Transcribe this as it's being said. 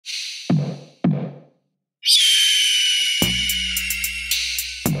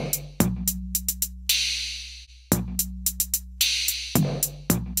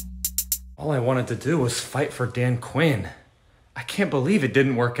All I wanted to do was fight for Dan Quinn. I can't believe it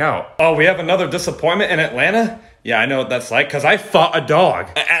didn't work out. Oh, we have another disappointment in Atlanta? Yeah, I know what that's like, because I fought a dog.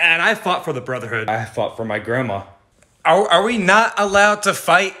 And I fought for the Brotherhood. I fought for my grandma. Are we not allowed to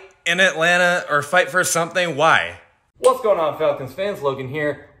fight in Atlanta or fight for something? Why? What's going on, Falcons fans? Logan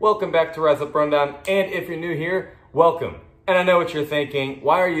here. Welcome back to Rise Up Rundown. And if you're new here, welcome. And I know what you're thinking.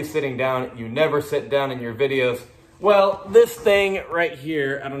 Why are you sitting down? You never sit down in your videos. Well, this thing right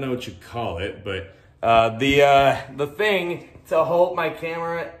here, I don't know what you call it, but the thing to hold my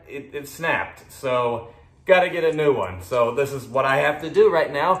camera, it snapped. So, gotta get a new one. So this is what I have to do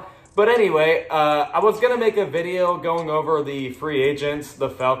right now. But anyway, I was gonna make a video going over the free agents the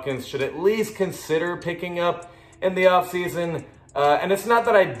Falcons should at least consider picking up in the offseason. And it's not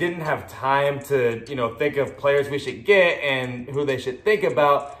that I didn't have time to, think of players we should get and who they should think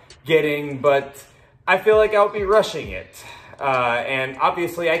about getting, but I feel like I would be rushing it. And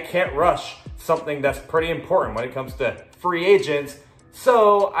obviously I can't rush something that's pretty important when it comes to free agents.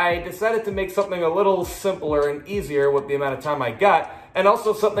 So I decided to make something a little simpler and easier with the amount of time I got, and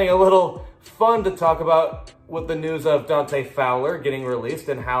also something a little fun to talk about with the news of Dante Fowler getting released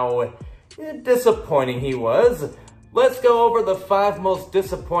and how disappointing he was. Let's go over the 5 most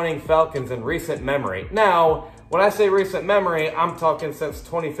disappointing Falcons in recent memory. Now, when I say recent memory, I'm talking since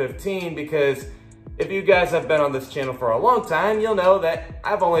 2015, because if you guys have been on this channel for a long time, you'll know that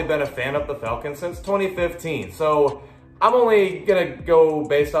I've only been a fan of the Falcons since 2015. So I'm only gonna go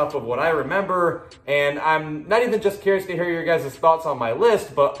based off of what I remember, and I'm not even just curious to hear your guys' thoughts on my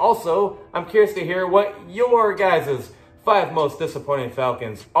list, but also I'm curious to hear what your guys' 5 most disappointing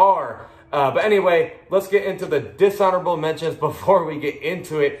Falcons are. But anyway, let's get into the dishonorable mentions before we get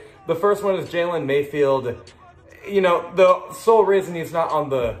into it. The first one is Jalen Mayfield. The sole reason he's not on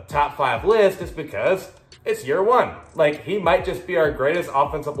the top 5 list is because it's year 1. Like, he might just be our greatest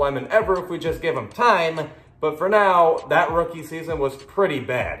offensive lineman ever if we just give him time. But for now, that rookie season was pretty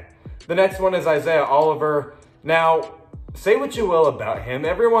bad. The next one is Isaiah Oliver. Now, say what you will about him.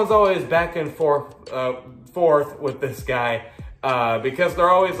 Everyone's always back and forth with this guy. Because they're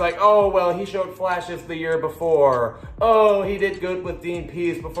always like, oh, well, he showed flashes the year before. Oh, he did good with Dean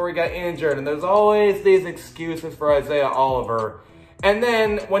Pease before he got injured. And there's always these excuses for Isaiah Oliver. And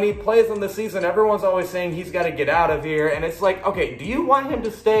then when he plays in the season, everyone's always saying he's got to get out of here. And it's like, okay, do you want him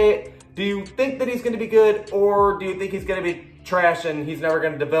to stay? Do you think that he's going to be good? Or do you think he's going to be trash and he's never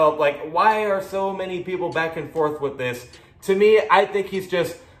going to develop? Like, why are so many people back and forth with this? To me, I think he's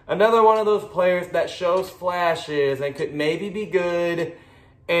just another one of those players that shows flashes and could maybe be good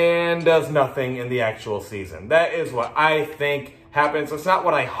and does nothing in the actual season. That is what I think happens. It's not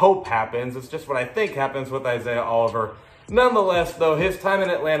what I hope happens. It's just what I think happens with Isaiah Oliver. Nonetheless, though, his time in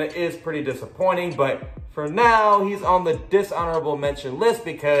Atlanta is pretty disappointing, but for now, he's on the dishonorable mention list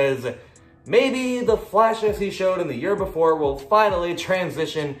because maybe the flashes he showed in the year before will finally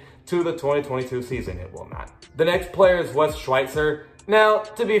transition to the 2022 season. It will not. The next player is Wes Schweitzer. Now,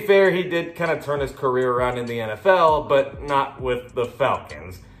 to be fair, he did kind of turn his career around in the NFL, but not with the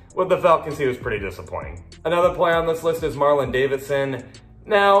Falcons. With the Falcons, he was pretty disappointing. Another player on this list is Marlon Davidson.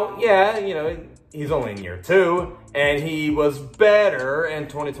 Now, yeah, he's only in year 2, and he was better in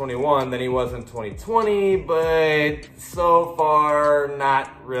 2021 than he was in 2020, but so far, not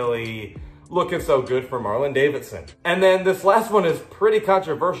really looking so good for Marlon Davidson. And then this last one is pretty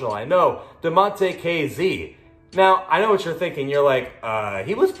controversial, I know. Dante KZ. Now, I know what you're thinking. You're like,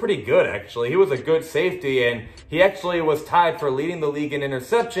 he was pretty good, actually. He was a good safety, and he actually was tied for leading the league in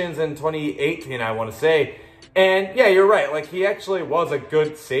interceptions in 2018, I want to say. And yeah, you're right. Like, he actually was a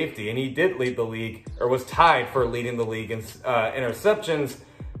good safety, and he did lead the league, or was tied for leading the league in interceptions.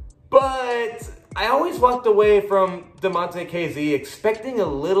 But I always walked away from Dante KZ expecting a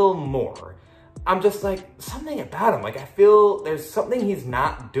little more. I'm just like, something about him. Like, I feel there's something he's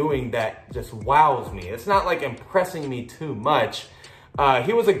not doing that just wows me. It's not like impressing me too much.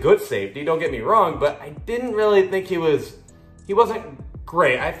 He was a good safety, don't get me wrong, but I didn't really think he wasn't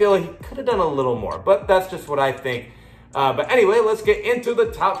great. I feel like he could have done a little more, but that's just what I think. But anyway, let's get into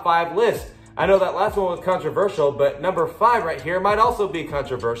the top 5 list. I know that last one was controversial, but number 5 right here might also be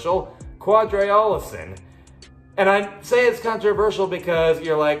controversial. Quadre Ollison. And I say it's controversial because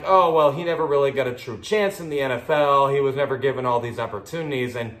you're like, oh, well, he never really got a true chance in the NFL. He was never given all these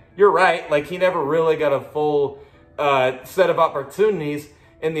opportunities. And you're right. Like, he never really got a full set of opportunities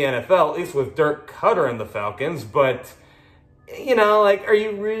in the NFL, at least with Dirk Cutter in the Falcons. But, like, are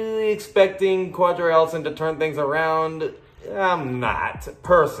you really expecting Quadre Ollison to turn things around? I'm not,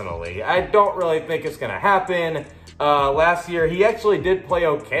 personally. I don't really think it's going to happen. Last year, he actually did play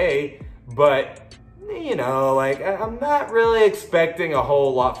okay, but you know, like, I'm not really expecting a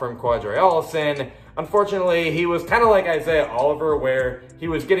whole lot from Quadri Allison. Unfortunately, he was kind of like Isaiah Oliver, where he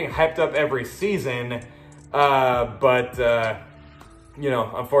was getting hyped up every season. You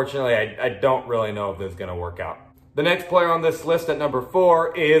know, unfortunately, I don't really know if this is going to work out. The next player on this list at number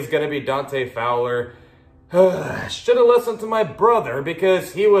 4 is going to be Dante Fowler. Should have listened to my brother,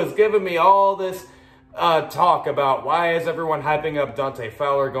 because he was giving me all this talk about why is everyone hyping up Dante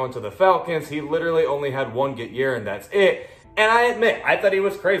Fowler going to the Falcons. He literally only had one good year and that's it. And I admit, I thought he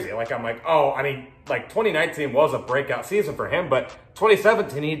was crazy. Like, I'm like, oh, I mean, like 2019 was a breakout season for him, but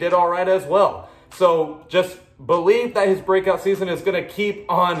 2017 he did all right as well. So just believe that his breakout season is going to keep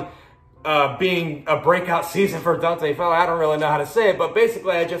on being a breakout season for Dante Fowler. I don't really know how to say it, but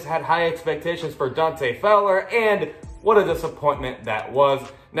basically I just had high expectations for Dante Fowler, and what a disappointment that was.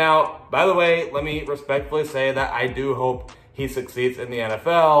 Now, by the way, let me respectfully say that I do hope he succeeds in the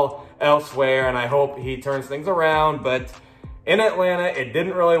NFL elsewhere, and I hope he turns things around, but in Atlanta, it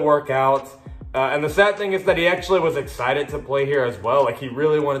didn't really work out. And the sad thing is that he actually was excited to play here as well. Like, he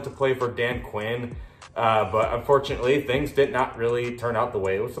really wanted to play for Dan Quinn. But unfortunately, things did not really turn out the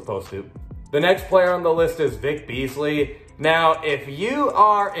way it was supposed to. The next player on the list is Vic Beasley. Now, if you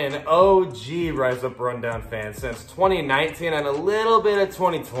are an OG Rise Up Rundown fan since 2019 and a little bit of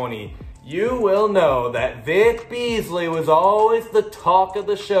 2020, you will know that Vic Beasley was always the talk of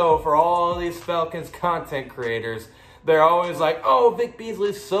the show for all these Falcons content creators. They're always like, oh, Vic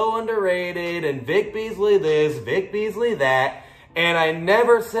Beasley's so underrated, and Vic Beasley this, Vic Beasley that. And I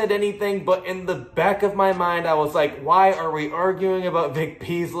never said anything, but in the back of my mind, I was like, why are we arguing about Vic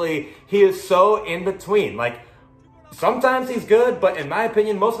Beasley? He is so in between. Like, sometimes he's good, but in my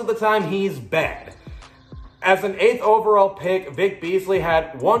opinion, most of the time, he's bad. As an 8th overall pick, Vic Beasley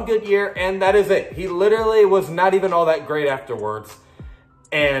had one good year, and that is it. He literally was not even all that great afterwards.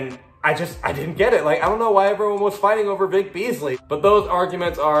 And I didn't get it. Like, I don't know why everyone was fighting over Vic Beasley. But those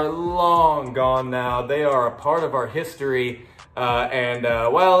arguments are long gone now. They are a part of our history.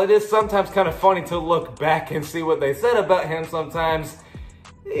 Well, it is sometimes kind of funny to look back and see what they said about him sometimes.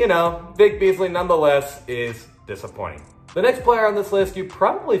 You know, Vic Beasley nonetheless is disappointing. The next player on this list you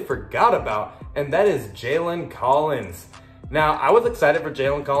probably forgot about, and that is Jalen Collins. Now, I was excited for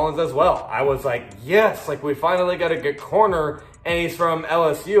Jalen Collins as well. I was like, yes, like we finally got a good corner, and he's from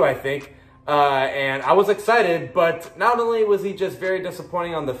LSU, I think. And I was excited, but not only was he just very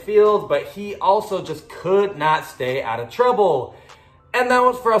disappointing on the field, but he also just could not stay out of trouble. And that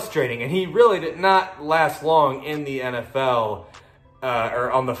was frustrating, and he really did not last long in the NFL,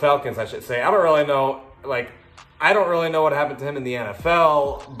 or on the Falcons, I should say. I don't really know what happened to him in the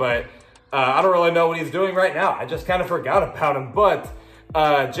NFL, but I don't really know what he's doing right now. I just kind of forgot about him. But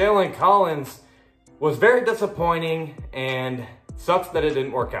Jalen Collins was very disappointing, and sucks that it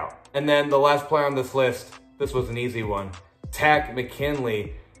didn't work out. And then the last player on this list, this was an easy one. Takk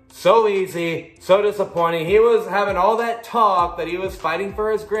McKinley. So easy, so disappointing. He was having all that talk that he was fighting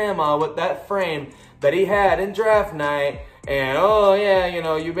for his grandma with that frame that he had in draft night. And, oh yeah, you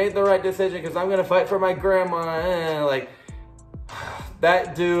know, you made the right decision because I'm going to fight for my grandma. Like,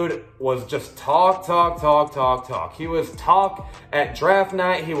 that dude was just talk. He was talk at draft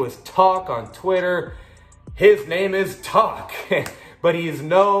night. He was talk on Twitter. His name is Talk, but he's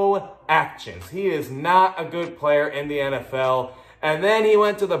no actions. He is not a good player in the NFL. And then he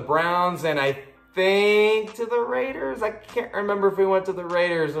went to the Browns and I think to the Raiders. I can't remember if he went to the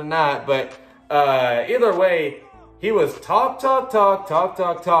Raiders or not, but either way, he was talk,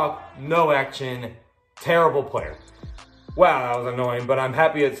 no action, terrible player. Wow, that was annoying, but I'm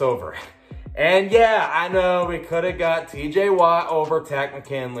happy it's over. And yeah, I know we could have got TJ Watt over Takk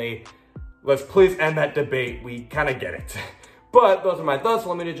McKinley. Let's please end that debate. We kind of get it. But those are my thoughts.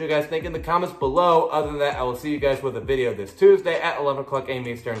 Let me know what you guys think in the comments below. Other than that, I will see you guys with a video this Tuesday at 11 o'clock a.m.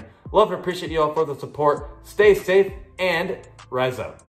 Eastern. Love and appreciate you all for the support. Stay safe and rise up.